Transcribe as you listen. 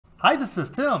Hi, this is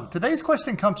Tim. Today's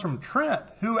question comes from Trent,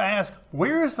 who asked,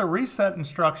 where is the reset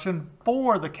instruction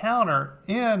for the counter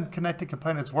in Connected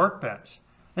Components Workbench?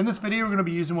 In this video, we're going to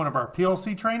be using one of our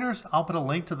PLC trainers. I'll put a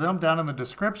link to them down in the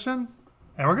description.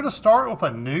 And we're going to start with a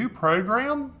new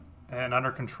program. And under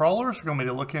controllers, we're going to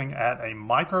be looking at a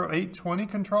Micro 820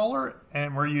 controller.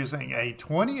 And we're using a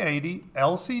 2080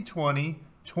 LC20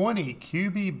 20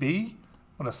 QBB. I'm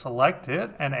going to select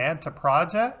it and add to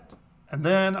project. And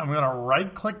then I'm going to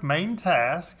right-click Main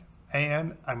Task,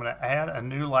 and I'm going to add a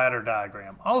new ladder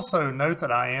diagram. Also, note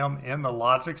that I am in the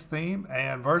RsLogix theme,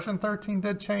 and version 13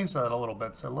 did change that a little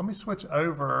bit. So let me switch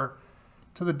over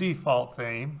to the default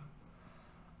theme.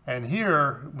 And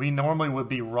here, we normally would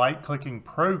be right-clicking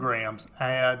Programs,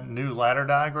 Add New Ladder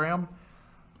Diagram.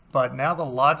 But now the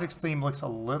RsLogix theme looks a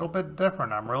little bit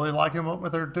different. I'm really liking what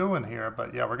they're doing here.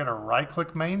 But yeah, we're going to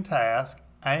right-click Main Task,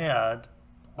 Add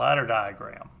Ladder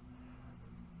Diagram.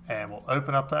 And we'll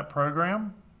open up that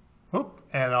program. Whoop,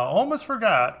 and I almost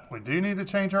forgot, we do need to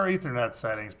change our Ethernet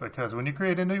settings because when you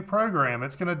create a new program,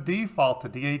 it's going to default to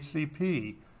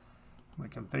DHCP. We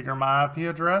configure my IP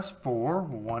address for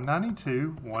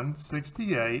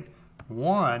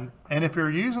 192.168.1. And if you're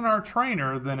using our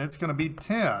trainer, then it's going to be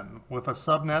 10 with a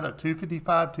subnet of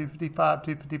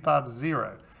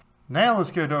 255.255.255.0. Now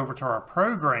let's go over to our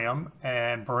program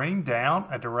and bring down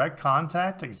a direct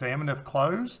contact, examine if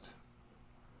closed.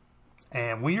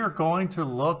 And we are going to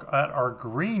look at our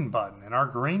green button. And our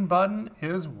green button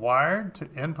is wired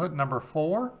to input number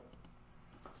 4.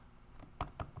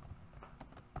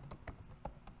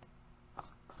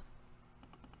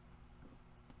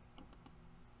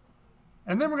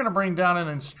 And then we're going to bring down an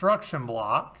instruction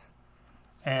block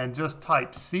and just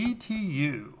type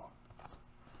CTU.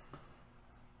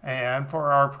 And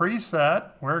for our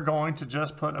preset, we're going to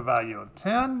just put a value of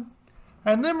 10.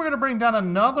 And then we're going to bring down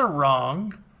another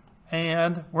rung.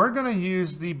 And we're going to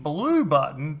use the blue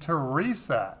button to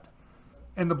reset.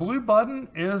 And the blue button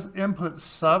is input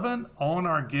 7 on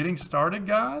our Getting Started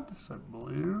guide. So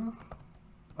blue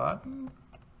button.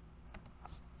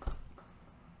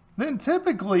 Then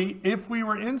typically, if we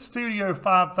were in Studio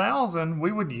 5000,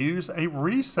 we would use a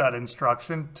reset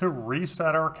instruction to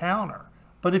reset our counter.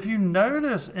 But if you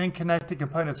notice in Connected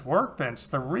Components Workbench,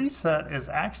 the reset is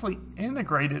actually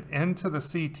integrated into the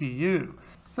CTU.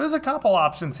 So there's a couple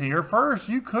options here. First,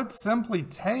 you could simply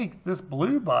take this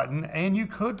blue button and you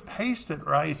could paste it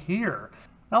right here.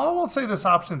 Now, I won't say this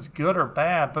option's good or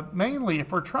bad, but mainly if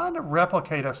we're trying to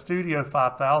replicate a Studio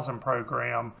 5000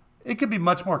 program, it could be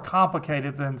much more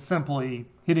complicated than simply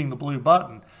hitting the blue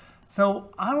button.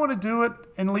 So I want to do it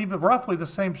and leave roughly the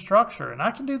same structure. And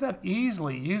I can do that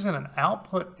easily using an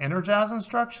output energize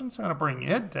instruction. So I'm going to bring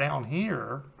it down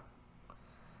here.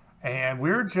 And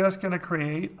we're just going to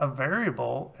create a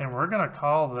variable, and we're going to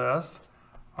call this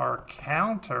our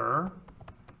counter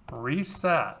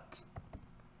reset.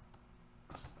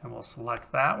 And we'll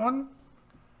select that one.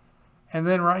 And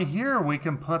then right here, we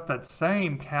can put that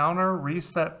same counter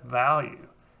reset value.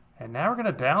 And now we're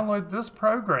going to download this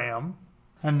program.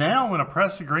 And now I'm going to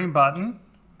press the green button.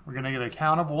 We're going to get a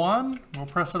count of 1. We'll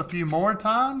press it a few more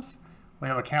times. We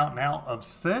have a count now of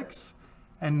 6.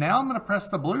 And now I'm going to press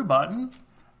the blue button.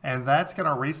 And that's going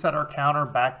to reset our counter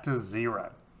back to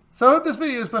 0. So I hope this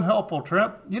video has been helpful,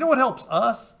 Trent. You know what helps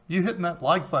us? You hitting that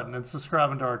like button and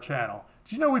subscribing to our channel.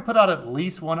 Did you know we put out at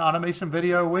least one automation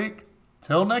video a week?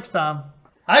 Till next time.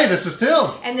 Hey, this is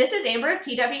Tim. And this is Amber of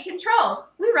TW Controls.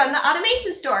 We run the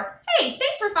automation store. Hey,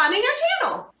 thanks for finding our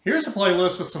channel. Here's a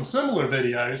playlist with some similar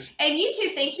videos. And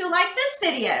YouTube thinks you'll like this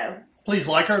video. Please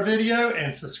like our video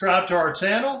and subscribe to our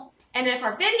channel. And if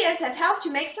our videos have helped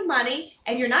you make some money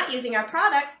and you're not using our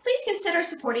products, please consider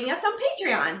supporting us on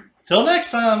Patreon. Till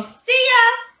next time. See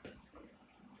ya!